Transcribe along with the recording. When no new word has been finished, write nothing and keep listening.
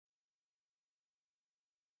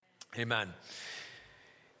Amen.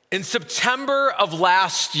 In September of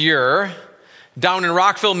last year, down in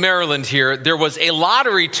Rockville, Maryland here, there was a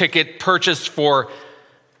lottery ticket purchased for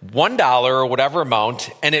 $1 or whatever amount,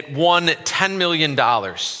 and it won $10 million.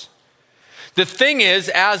 The thing is,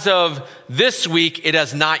 as of this week, it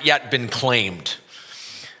has not yet been claimed.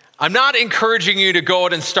 I'm not encouraging you to go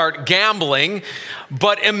out and start gambling,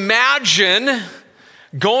 but imagine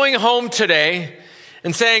going home today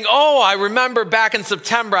and saying, oh, I remember back in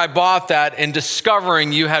September I bought that, and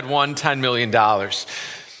discovering you had won $10 million.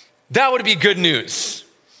 That would be good news.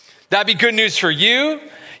 That'd be good news for you.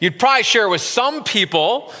 You'd probably share it with some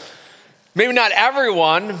people, maybe not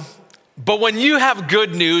everyone, but when you have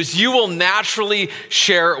good news, you will naturally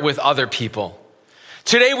share it with other people.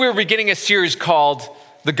 Today we're beginning a series called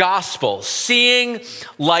The Gospel, Seeing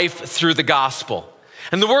Life Through the Gospel.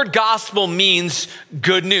 And the word gospel means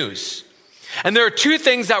good news. And there are two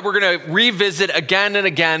things that we're going to revisit again and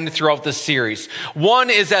again throughout this series. One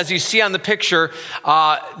is, as you see on the picture,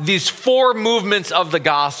 these four movements of the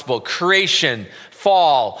gospel: creation,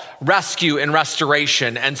 fall, rescue, and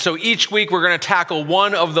restoration. And so each week we're going to tackle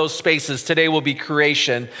one of those spaces. Today will be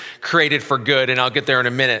creation, created for good, and I'll get there in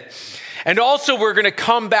a minute. And also we're going to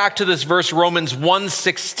come back to this verse, Romans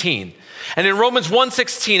 1:16. And in Romans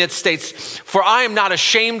 1:16 it states, "For I am not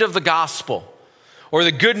ashamed of the gospel," or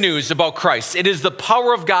the good news about Christ. "It is the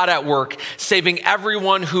power of God at work, saving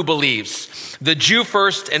everyone who believes, the Jew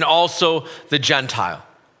first and also the Gentile."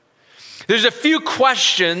 There's a few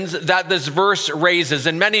questions that this verse raises,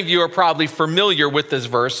 and many of you are probably familiar with this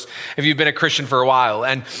verse if you've been a Christian for a while.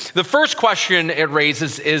 And the first question it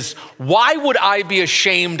raises is, why would I be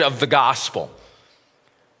ashamed of the gospel?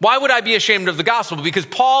 Why would I be ashamed of the gospel? Because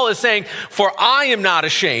Paul is saying, "For I am not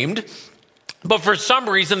ashamed," but for some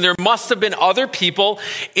reason, there must have been other people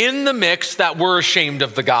in the mix that were ashamed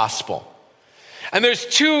of the gospel. And there's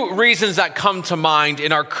two reasons that come to mind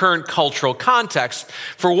in our current cultural context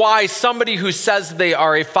for why somebody who says they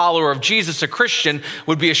are a follower of Jesus, a Christian,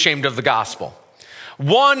 would be ashamed of the gospel.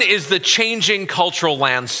 One is the changing cultural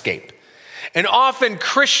landscape. And often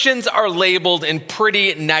Christians are labeled in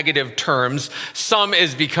pretty negative terms. Some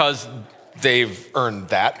is because they've earned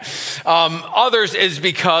that. Others is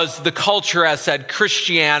because the culture has said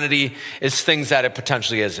Christianity is things that it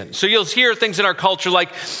potentially isn't. So you'll hear things in our culture like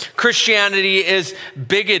Christianity is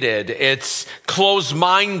bigoted, it's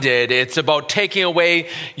closed-minded, it's about taking away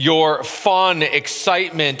your fun,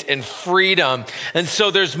 excitement, and freedom. And so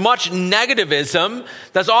there's much negativism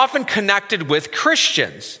that's often connected with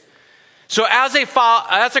Christians. So as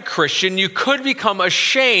a Christian, you could become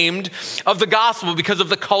ashamed of the gospel because of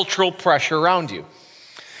the cultural pressure around you.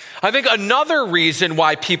 I think another reason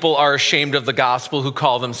why people are ashamed of the gospel who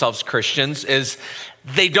call themselves Christians is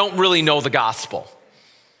they don't really know the gospel.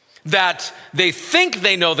 That they think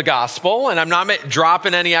they know the gospel, and I'm not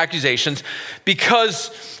dropping any accusations,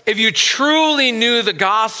 because if you truly knew the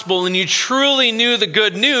gospel and you truly knew the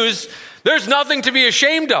good news, there's nothing to be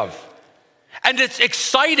ashamed of. And it's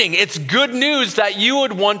exciting. It's good news that you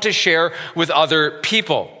would want to share with other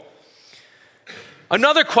people.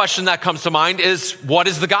 Another question that comes to mind is, what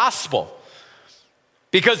is the gospel?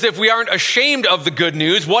 Because if we aren't ashamed of the good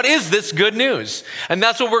news, what is this good news? And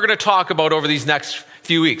that's what we're going to talk about over these next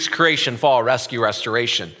few weeks: creation, fall, rescue,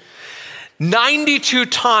 restoration. 92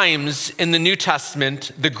 times in the New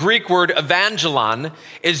Testament, the Greek word evangelon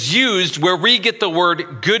is used where we get the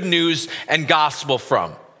word good news and gospel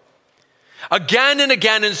from. Again and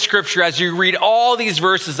again in Scripture, as you read all these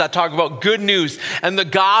verses that talk about good news and the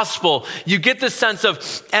gospel, you get this sense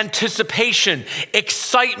of anticipation,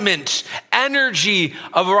 excitement, energy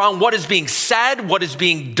around what is being said, what is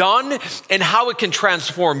being done, and how it can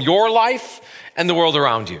transform your life and the world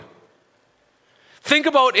around you. Think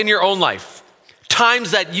about in your own life,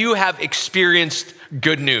 times that you have experienced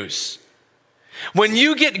good news. When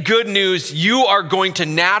you get good news, you are going to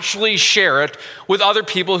naturally share it with other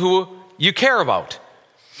people who you care about.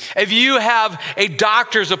 If you have a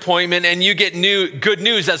doctor's appointment and you get good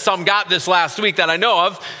news, that some got this last week that I know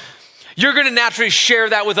of, you're going to naturally share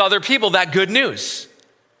that with other people, that good news.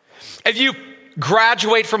 If you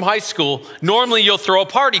graduate from high school, normally you'll throw a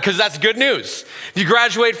party because that's good news. If you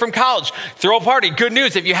graduate from college, throw a party, good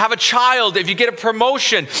news. If you have a child, if you get a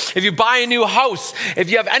promotion, if you buy a new house,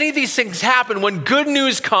 if you have any of these things happen, when good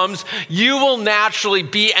news comes, you will naturally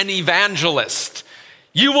be an evangelist.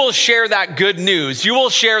 You will share that good news. You will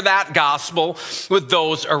share that gospel with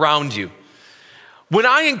those around you. When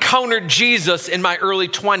I encountered Jesus in my early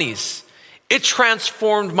 20s, it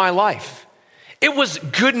transformed my life. It was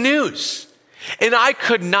good news. And I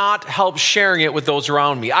could not help sharing it with those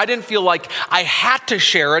around me. I didn't feel like I had to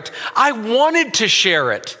share it. I wanted to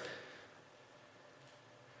share it.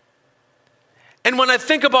 And when I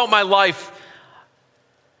think about my life,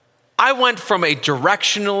 I went from a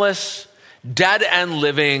directionless, dead-end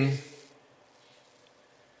living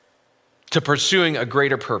to pursuing a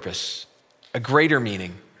greater purpose, a greater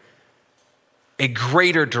meaning, a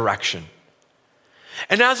greater direction.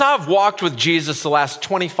 And as I've walked with Jesus the last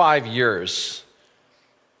 25 years,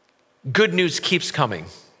 good news keeps coming.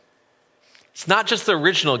 It's not just the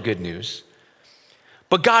original good news,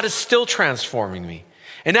 but God is still transforming me.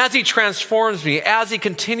 And as he transforms me, as he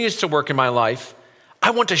continues to work in my life,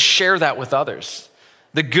 I want to share that with others.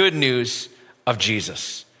 The good news of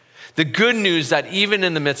Jesus. The good news that even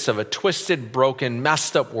in the midst of a twisted, broken,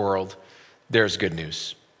 messed up world, there's good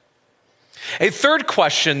news. A third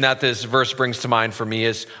question that this verse brings to mind for me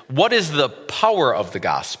is, what is the power of the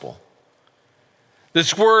gospel?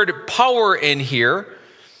 This word power in here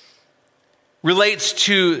relates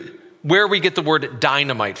to where we get the word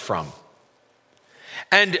dynamite from.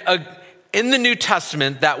 And in the New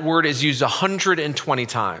Testament, that word is used 120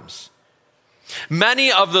 times.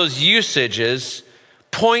 Many of those usages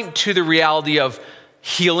point to the reality of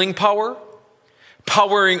healing power,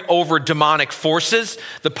 powering over demonic forces,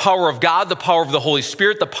 the power of God, the power of the Holy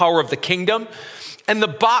Spirit, the power of the kingdom. And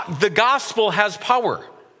the gospel has power.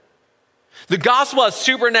 The gospel has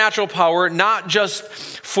supernatural power, not just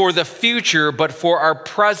for the future, but for our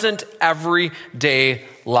present everyday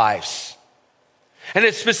lives. And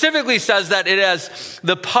it specifically says that it has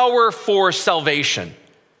the power for salvation.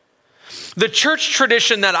 The church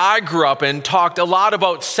tradition that I grew up in talked a lot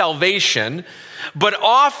about salvation, but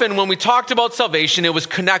often when we talked about salvation, it was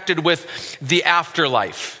connected with the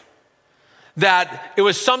afterlife. That it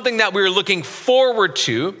was something that we were looking forward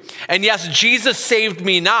to. And yes, Jesus saved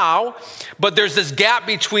me now, but there's this gap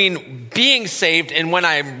between being saved and when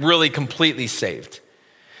I'm really completely saved.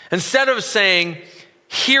 Instead of saying,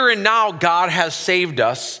 here and now, God has saved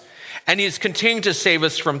us, and he's continuing to save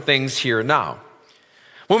us from things here and now.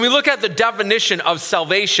 When we look at the definition of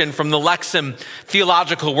salvation from the Lexham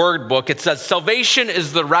Theological Word Book, it says, salvation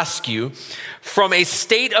is the rescue from a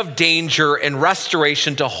state of danger and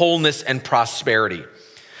restoration to wholeness and prosperity. In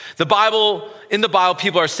the Bible,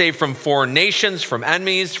 people are saved from foreign nations, from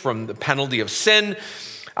enemies, from the penalty of sin.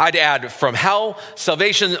 I'd add from hell.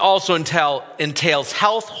 Salvation also entails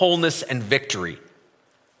health, wholeness, and victory.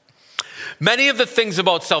 Many of the things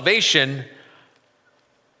about salvation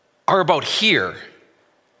are about here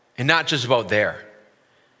and not just about there.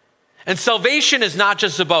 And salvation is not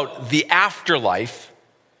just about the afterlife,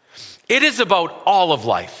 it is about all of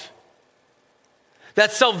life.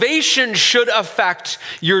 That salvation should affect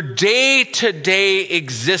your day-to-day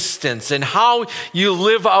existence and how you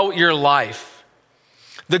live out your life.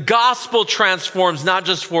 The gospel transforms not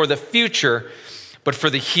just for the future, but for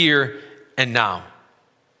the here and now.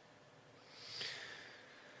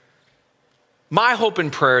 My hope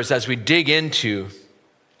and prayer is as we dig into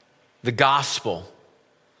the gospel,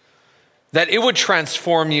 that it would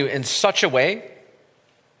transform you in such a way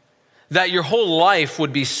that your whole life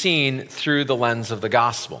would be seen through the lens of the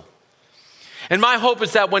gospel. And my hope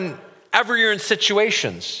is that whenever you're in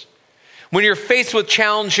situations, when you're faced with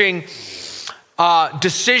challenging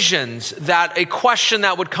decisions, that a question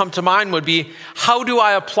that would come to mind would be, how do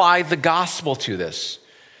I apply the gospel to this?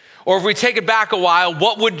 Or if we take it back a while,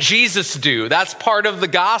 what would Jesus do? That's part of the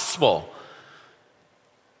gospel.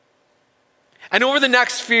 And over the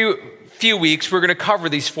next few weeks, we're going to cover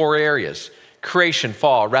these four areas: creation,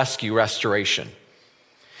 fall, rescue, restoration.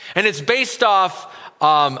 And it's based off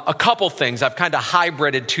a couple things. I've kind of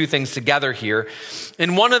hybrided two things together here.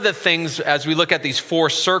 And one of the things, as we look at these four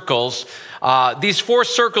circles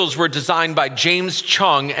were designed by James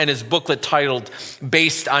Chung and his booklet titled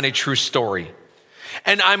Based on a True Story.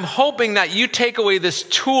 And I'm hoping that you take away this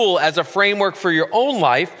tool as a framework for your own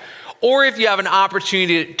life, or if you have an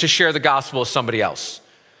opportunity to share the gospel with somebody else.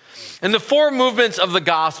 And the four movements of the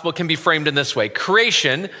gospel can be framed in this way: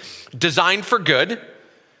 creation, designed for good;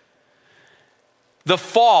 the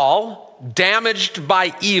fall, damaged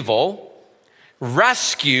by evil;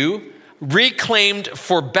 rescue, reclaimed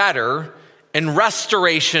for better; and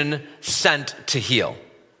restoration, sent to heal.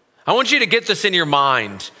 I want you to get this in your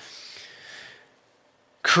mind.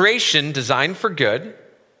 Creation, designed for good;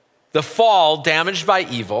 the fall, damaged by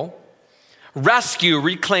evil; rescue,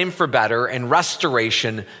 reclaimed for better; and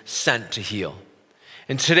restoration, sent to heal.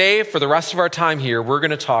 And today, for the rest of our time here, we're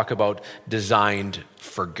going to talk about designed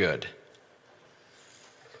for good.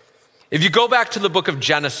 If you go back to the book of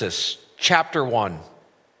Genesis, chapter 1,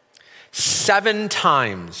 7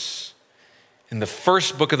 times in the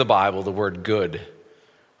first book of the Bible, the word good,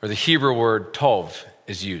 or the Hebrew word tov,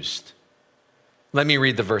 is used. Let me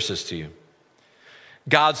read the verses to you.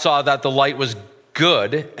 God saw that the light was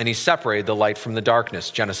good, and he separated the light from the darkness,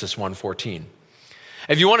 Genesis 1:14.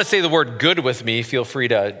 If you want to say the word good with me, feel free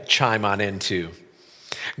to chime on in too.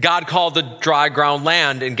 God called the dry ground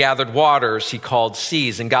land and gathered waters he called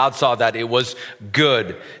seas, and God saw that it was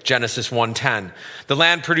good, Genesis 1:10. The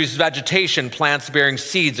land produced vegetation, plants bearing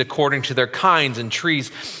seeds according to their kinds, and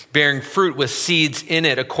trees bearing fruit with seeds in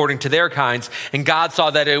it according to their kinds, and God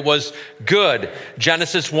saw that it was good,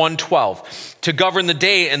 Genesis 1:12. To govern the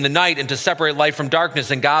day and the night and to separate light from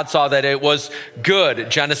darkness, and God saw that it was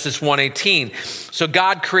good, Genesis 1:18. So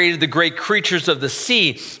God created the great creatures of the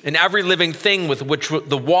sea and every living thing with which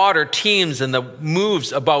the water teems and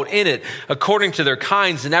moves about in it, according to their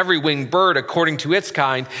kinds, and every winged bird according to its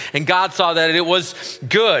kind. And God saw that it was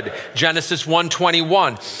good, Genesis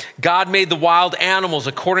 1:21. God made the wild animals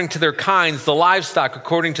according to their kinds, the livestock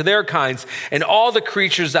according to their kinds, and all the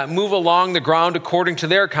creatures that move along the ground according to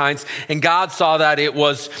their kinds. And God saw that it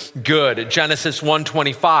was good, Genesis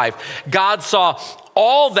 1:25. God saw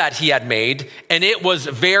all that he had made, and it was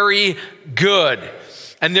very good.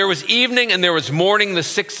 And there was evening and there was morning the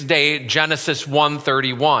sixth day, Genesis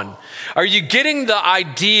 1:31. Are you getting the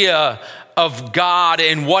idea of God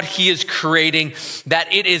and what he is creating,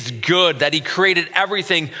 that it is good, that he created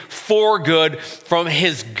everything for good from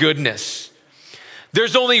his goodness?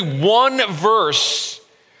 There's only one verse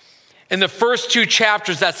in the first two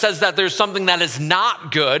chapters that says that there's something that is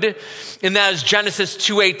not good, and that is Genesis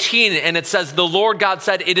 2:18, and it says, the Lord God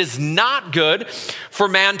said, it is not good for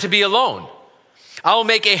man to be alone. I will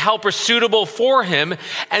make a helper suitable for him.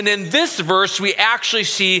 And in this verse, we actually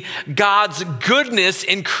see God's goodness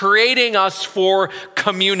in creating us for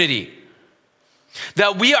community.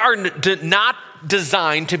 That we are not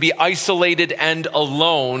designed to be isolated and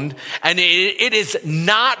alone. And it is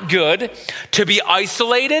not good to be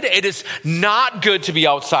isolated. It is not good to be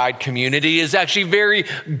outside community. It is actually very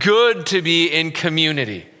good to be in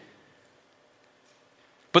community.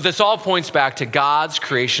 But this all points back to God's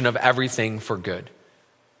creation of everything for good.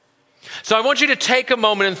 So I want you to take a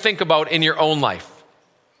moment and think about in your own life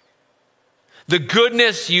the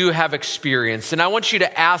goodness you have experienced. And I want you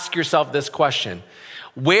to ask yourself this question: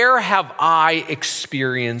 where have I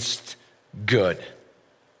experienced good?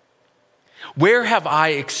 Where have I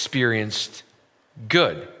experienced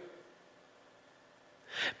good?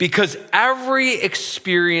 Because every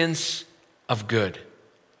experience of good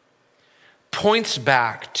points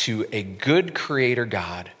back to a good creator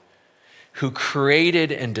God who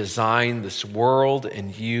created and designed this world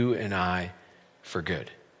and you and I for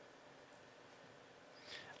good.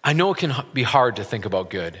 I know it can be hard to think about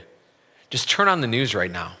good. Just turn on the news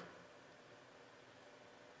right now.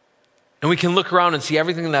 And we can look around and see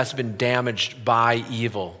everything that's been damaged by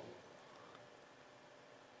evil.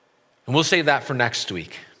 And we'll save that for next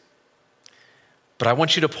week. But I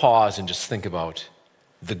want you to pause and just think about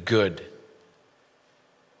the good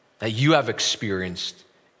that you have experienced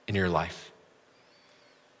in your life.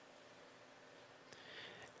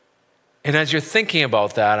 And as you're thinking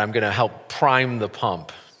about that, I'm going to help prime the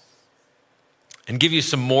pump and give you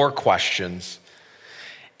some more questions.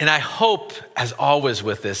 And I hope, as always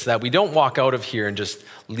with this, that we don't walk out of here and just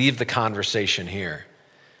leave the conversation here,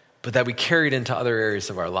 but that we carry it into other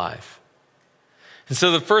areas of our life. And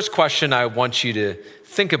so the first question I want you to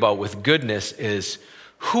think about with goodness is,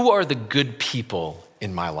 who are the good people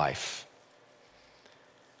in my life?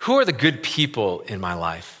 Who are the good people in my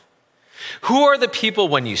life? Who are the people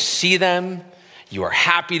when you see them, you are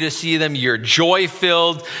happy to see them, you're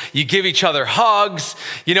joy-filled, you give each other hugs,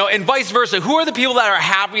 and vice versa. Who are the people that are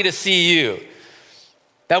happy to see you?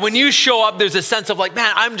 That when you show up, there's a sense of like,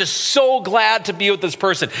 man, I'm just so glad to be with this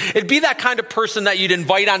person. It'd be that kind of person that you'd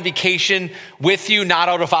invite on vacation with you, not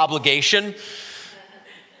out of obligation,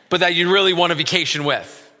 but that you really want a vacation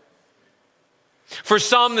with. For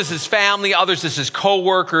some, this is family. Others, this is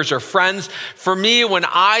coworkers or friends. For me, when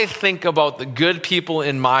I think about the good people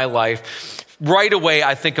in my life, right away,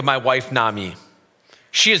 I think of my wife, Nami.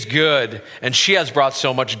 She is good, and she has brought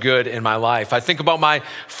so much good in my life. I think about my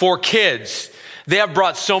 4 kids. They have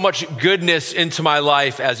brought so much goodness into my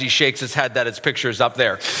life, as he shakes his head that his picture is up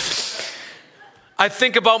there. I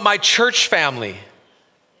think about my church family.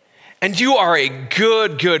 And you are a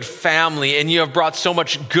good family, and you have brought so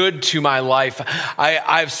much good to my life.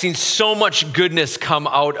 I've seen so much goodness come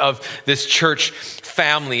out of this church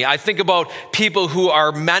family. I think about people who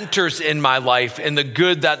are mentors in my life and the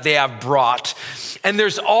good that they have brought. And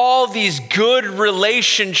there's all these good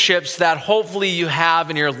relationships that hopefully you have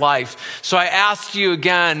in your life. So I ask you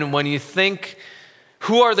again, when you think,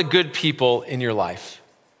 who are the good people in your life?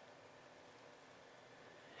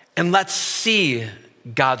 And let's see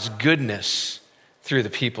God's goodness through the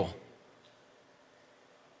people.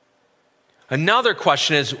 Another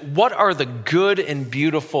question is, what are the good and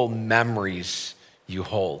beautiful memories you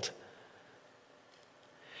hold?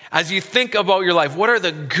 As you think about your life, what are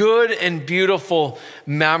the good and beautiful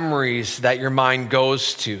memories that your mind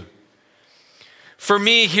goes to? For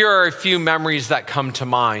me, here are a few memories that come to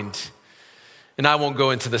mind. And I won't go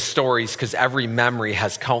into the stories because every memory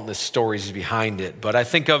has countless stories behind it. But I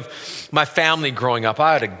think of my family growing up.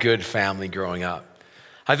 I had a good family growing up.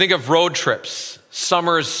 I think of road trips,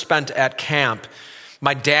 summers spent at camp,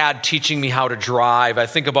 my dad teaching me how to drive. I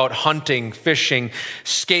think about hunting, fishing,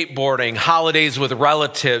 skateboarding, holidays with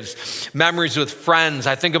relatives, memories with friends.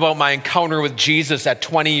 I think about my encounter with Jesus at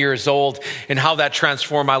 20 years old and how that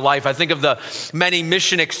transformed my life. I think of the many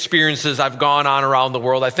mission experiences I've gone on around the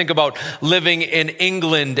world. I think about living in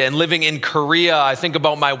England and living in Korea. I think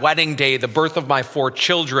about my wedding day, the birth of my 4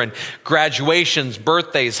 children, graduations,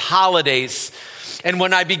 birthdays, holidays. And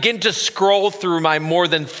when I begin to scroll through my more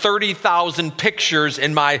than 30,000 pictures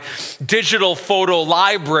in my digital photo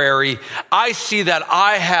library, I see that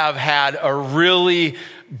I have had a really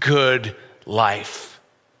good life.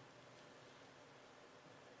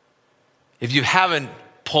 If you haven't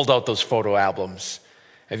pulled out those photo albums,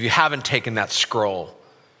 if you haven't taken that scroll,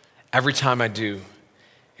 every time I do,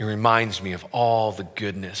 it reminds me of all the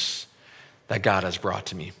goodness that God has brought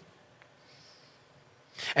to me.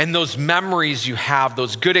 And those memories you have,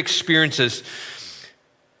 those good experiences,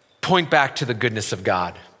 point back to the goodness of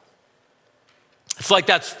God. It's like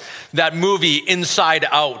that movie Inside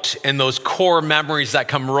Out and those core memories that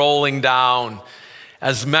come rolling down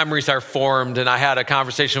as memories are formed. And I had a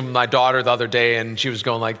conversation with my daughter the other day, and she was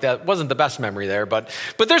going like, that wasn't the best memory there, but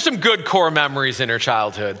there's some good core memories in her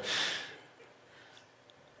childhood.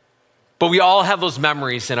 But we all have those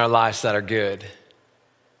memories in our lives that are good.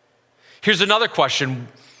 Here's another question.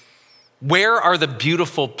 Where are the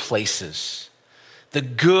beautiful places, the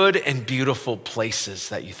good and beautiful places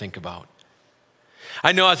that you think about?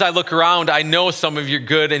 I know as I look around, I know some of your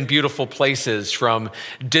good and beautiful places, from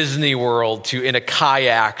Disney World to in a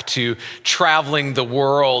kayak to traveling the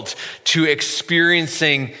world to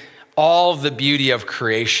experiencing all the beauty of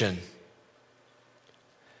creation.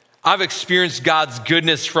 I've experienced God's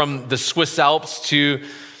goodness from the Swiss Alps to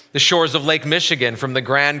the shores of Lake Michigan, from the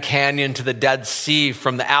Grand Canyon to the Dead Sea,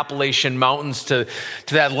 from the Appalachian Mountains to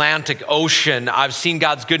the Atlantic Ocean. I've seen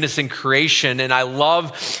God's goodness in creation, and I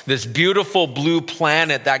love this beautiful blue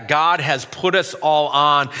planet that God has put us all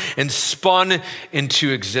on and spun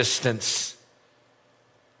into existence.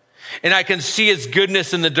 And I can see his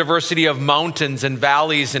goodness in the diversity of mountains and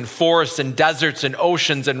valleys and forests and deserts and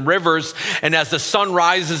oceans and rivers. And as the sun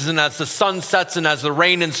rises and as the sun sets and as the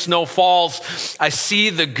rain and snow falls, I see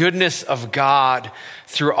the goodness of God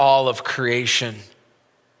through all of creation.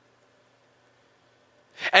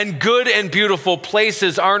 And good and beautiful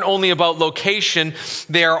places aren't only about location,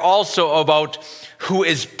 they are also about who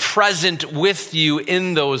is present with you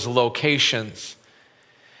in those locations.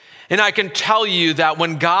 And I can tell you that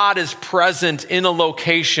when God is present in a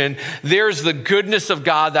location, there's the goodness of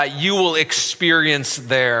God that you will experience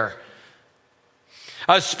there.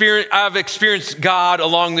 I've experienced God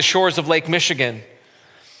along the shores of Lake Michigan.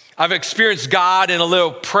 I've experienced God in a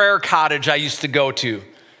little prayer cottage I used to go to.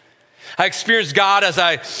 I experienced God as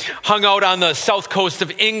I hung out on the south coast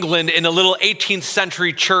of England in a little 18th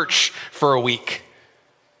century church for a week.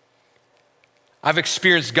 I've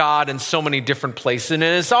experienced God in so many different places, and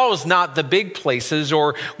it's always not the big places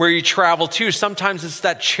or where you travel to. Sometimes it's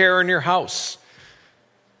that chair in your house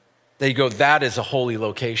that you go, that is a holy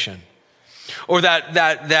location. Or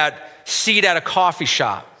that seat at a coffee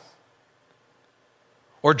shop,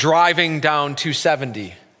 or driving down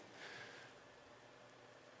 270,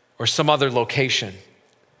 or some other location.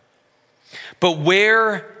 But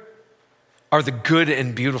where are the good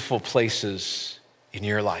and beautiful places in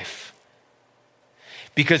your life?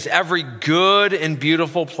 Because every good and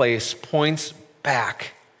beautiful place points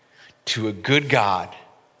back to a good God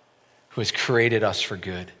who has created us for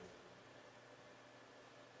good.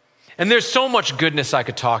 And there's so much goodness I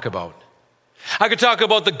could talk about. I could talk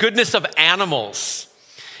about the goodness of animals.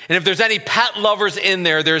 And if there's any pet lovers in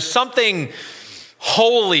there, there's something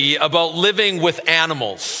holy about living with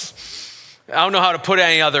animals. I don't know how to put it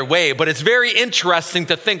any other way, but it's very interesting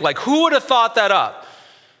to think, like, who would have thought that up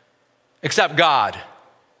except God?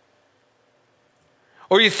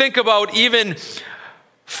 Or you think about even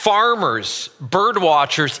farmers, bird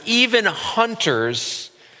watchers, even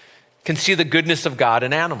hunters can see the goodness of God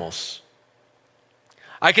in animals.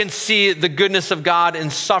 I can see the goodness of God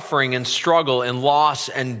in suffering and struggle and loss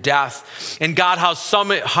and death. And God,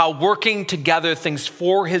 how working together things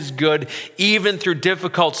for his good, even through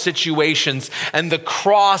difficult situations. And the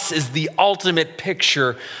cross is the ultimate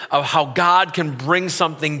picture of how God can bring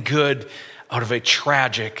something good out of a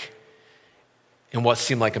tragic and what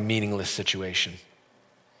seemed like a meaningless situation.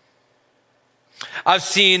 I've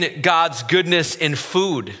seen God's goodness in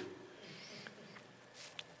food.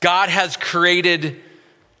 God has created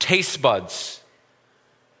taste buds.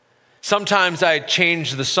 Sometimes I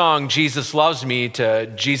change the song Jesus Loves Me to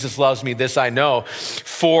Jesus Loves Me, This I Know,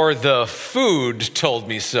 for the food told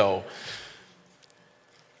me so.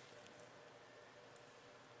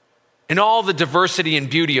 And all the diversity and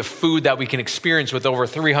beauty of food that we can experience with over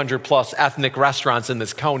 300 plus ethnic restaurants in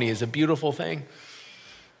this county is a beautiful thing.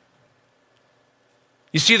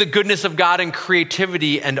 You see the goodness of God in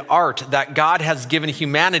creativity and art, that God has given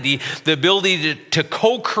humanity the ability to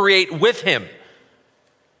co-create with him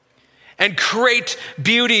and create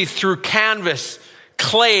beauty through canvas,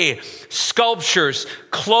 clay, sculptures,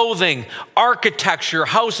 clothing, architecture,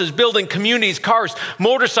 houses, building, communities, cars,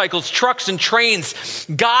 motorcycles, trucks, and trains.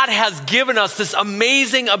 God has given us this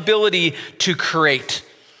amazing ability to create.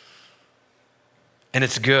 And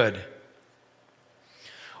it's good.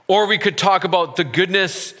 Or we could talk about the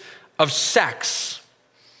goodness of sex.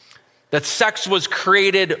 That sex was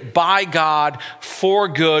created by God for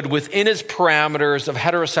good within his parameters of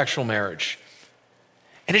heterosexual marriage.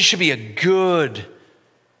 And it should be a good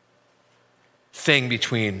thing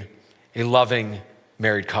between a loving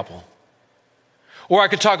married couple. Or I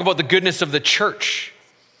could talk about the goodness of the church.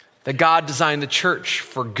 That God designed the church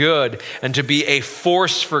for good and to be a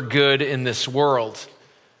force for good in this world.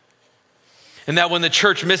 And that when the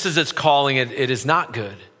church misses its calling, it is not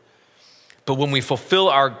good. But when we fulfill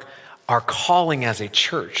our calling as a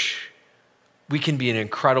church, we can be an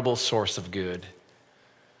incredible source of good.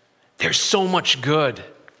 There's so much good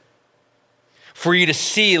for you to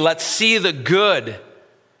see. Let's see the good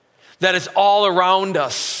that is all around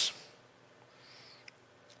us.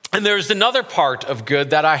 And there's another part of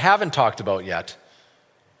good that I haven't talked about yet,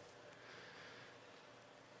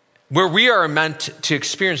 where we are meant to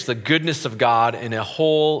experience the goodness of God in a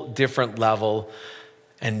whole different level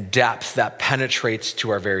and depth that penetrates to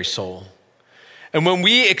our very soul. And when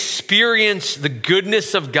we experience the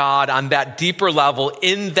goodness of God on that deeper level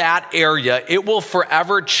in that area, it will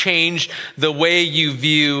forever change the way you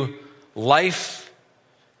view life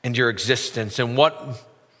and your existence. And what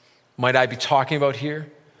might I be talking about here?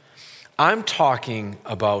 I'm talking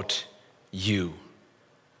about you.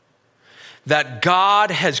 That God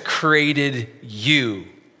has created you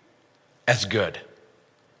as good.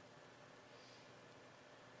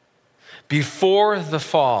 Before the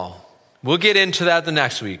fall, we'll get into that the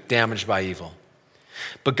next week, damaged by evil.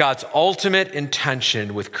 But God's ultimate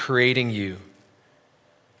intention with creating you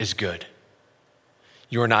is good.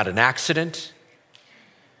 You are not an accident.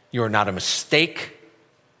 You are not a mistake.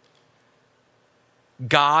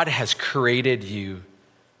 God has created you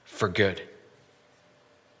for good.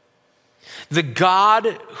 The God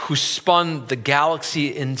who spun the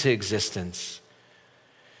galaxy into existence,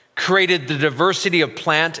 created the diversity of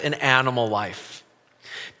plant and animal life,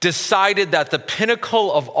 decided that the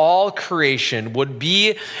pinnacle of all creation would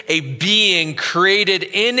be a being created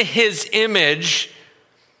in his image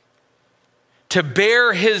to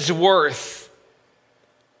bear his worth,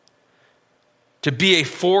 to be a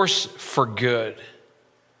force for good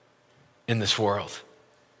in this world.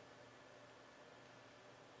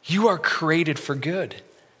 You are created for good.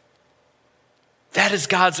 That is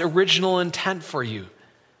God's original intent for you.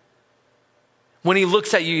 When he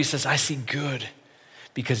looks at you, he says, I see good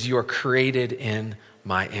because you are created in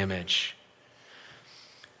my image.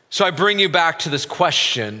 So I bring you back to this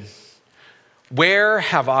question, where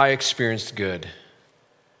have I experienced good?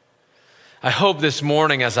 I hope this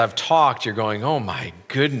morning as I've talked, you're going, oh my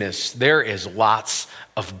goodness, there is lots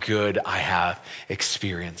of good I have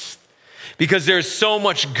experienced. Because there's so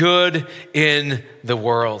much good in the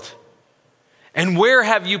world. And where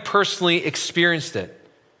have you personally experienced it?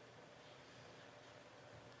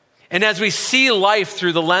 And as we see life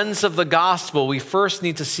through the lens of the gospel, we first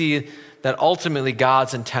need to see that ultimately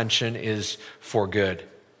God's intention is for good.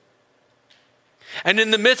 And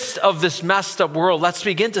in the midst of this messed up world, let's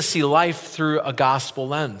begin to see life through a gospel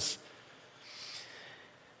lens.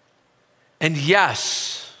 And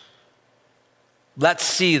yes, let's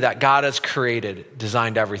see that God has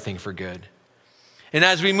designed everything for good. And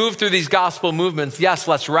as we move through these gospel movements, yes,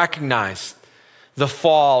 let's recognize the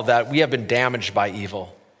fall, that we have been damaged by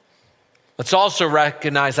evil. Let's also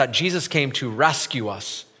recognize that Jesus came to rescue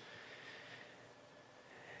us.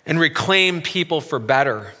 and reclaim people for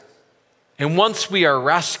better. And once we are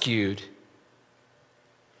rescued,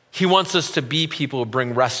 he wants us to be people who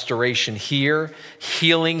bring restoration here,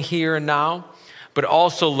 healing here and now, but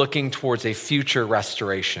also looking towards a future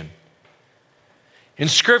restoration. In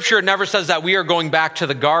Scripture, it never says that we are going back to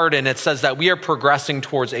the garden. It says that we are progressing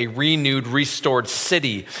towards a renewed, restored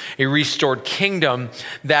city, a restored kingdom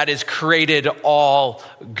that is created all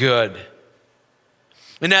good.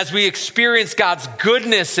 And as we experience God's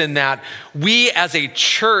goodness in that, we as a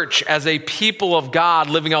church, as a people of God,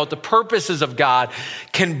 living out the purposes of God,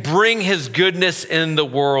 can bring his goodness in the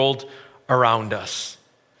world around us.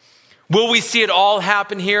 Will we see it all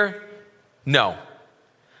happen here? No.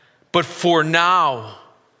 But for now,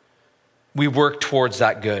 we work towards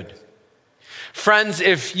that good. Friends,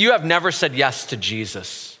 if you have never said yes to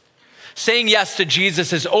Jesus, saying yes to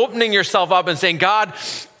Jesus is opening yourself up and saying, God,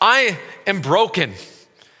 I am broken.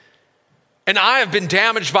 And I have been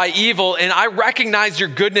damaged by evil, and I recognize your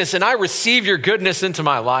goodness, and I receive your goodness into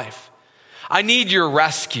my life. I need your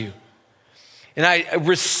rescue. And I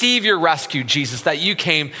receive your rescue, Jesus, that you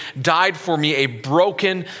came, died for me, a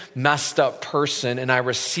broken, messed up person, and I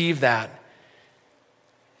receive that.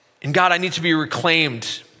 And God, I need to be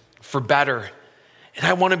reclaimed for better. And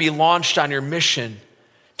I want to be launched on your mission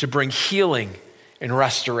to bring healing and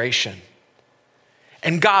restoration.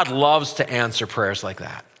 And God loves to answer prayers like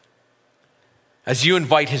that, as you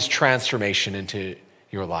invite his transformation into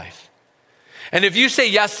your life. And if you say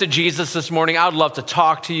yes to Jesus this morning, I would love to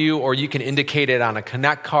talk to you, or you can indicate it on a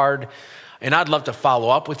Connect card. And I'd love to follow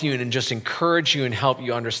up with you and just encourage you and help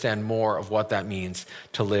you understand more of what that means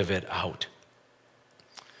to live it out.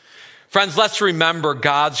 Friends, let's remember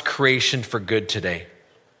God's creation for good today.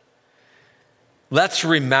 Let's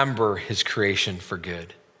remember his creation for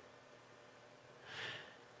good.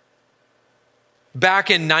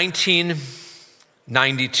 Back in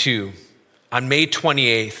 1992, on May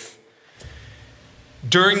 28th,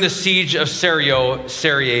 during the siege of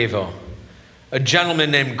Sarajevo, a gentleman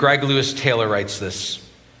named Greg Lewis Taylor writes this.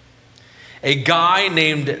 A guy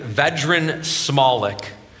named Vedran Smolik,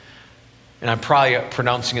 and I'm probably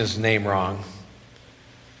pronouncing his name wrong,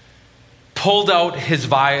 pulled out his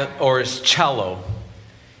cello.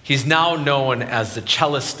 He's now known as the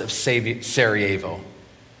cellist of Sarajevo.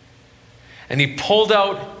 And he pulled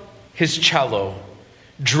out his cello,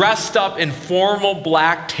 dressed up in formal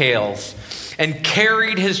black tails, and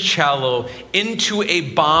carried his cello into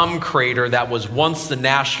a bomb crater that was once the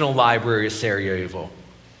National Library of Sarajevo.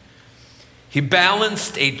 He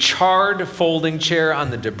balanced a charred folding chair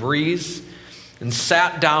on the debris and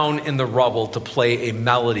sat down in the rubble to play a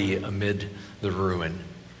melody amid the ruin.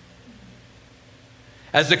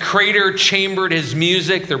 As the crater chambered his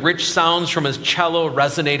music, the rich sounds from his cello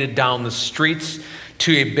resonated down the streets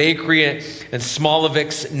to a bakery in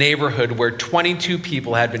Smolevik's neighborhood where 22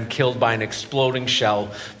 people had been killed by an exploding shell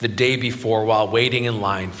the day before while waiting in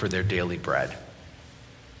line for their daily bread.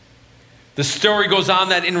 The story goes on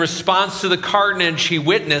that in response to the carnage he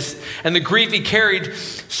witnessed and the grief he carried,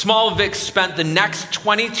 Smolovik spent the next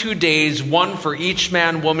 22 days, one for each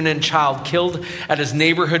man, woman, and child killed at his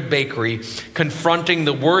neighborhood bakery, confronting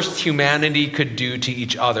the worst humanity could do to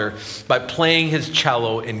each other by playing his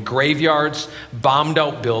cello in graveyards, bombed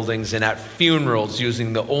out buildings, and at funerals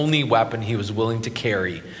using the only weapon he was willing to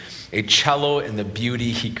carry, a cello and the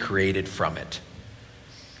beauty he created from it.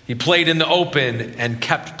 He played in the open and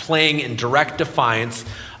kept playing in direct defiance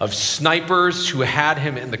of snipers who had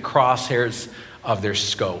him in the crosshairs of their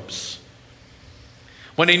scopes.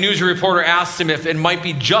 When a news reporter asked him if it might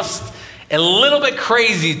be just a little bit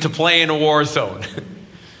crazy to play in a war zone,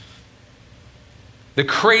 the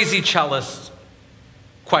crazy cellist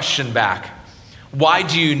questioned back, "Why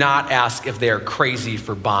do you not ask if they are crazy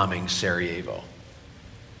for bombing Sarajevo?"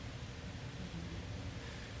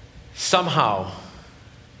 Somehow,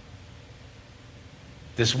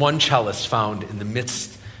 this one cellist found in the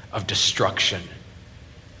midst of destruction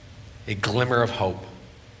a glimmer of hope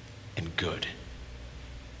and good.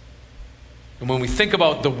 And when we think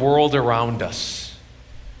about the world around us,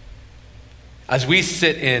 as we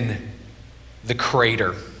sit in the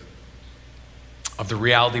crater of the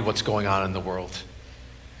reality of what's going on in the world,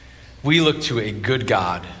 we look to a good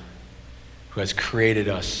God who has created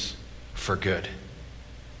us for good.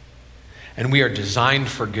 And we are designed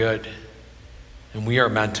for good. And we are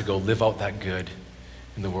meant to go live out that good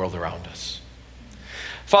in the world around us.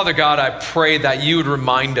 Father God, I pray that you would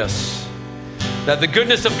remind us that the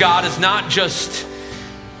goodness of God is not just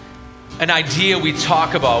an idea we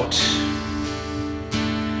talk about,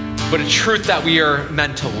 but a truth that we are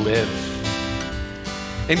meant to live.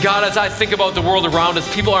 And God, as I think about the world around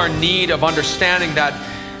us, people are in need of understanding that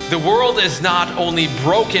the world is not only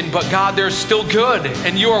broken, but God, there's still good,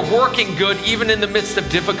 and you are working good even in the midst of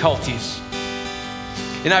difficulties.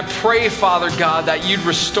 And I pray, Father God, that you'd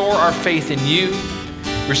restore our faith in you,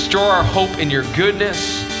 restore our hope in your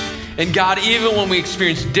goodness. And God, even when we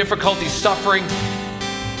experience difficulty, suffering,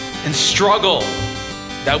 and struggle,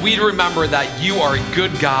 that we'd remember that you are a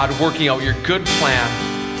good God working out your good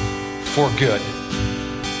plan for good.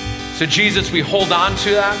 So Jesus, we hold on to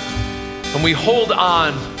that, and we hold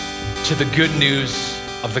on to the good news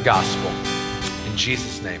of the gospel. In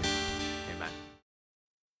Jesus' name.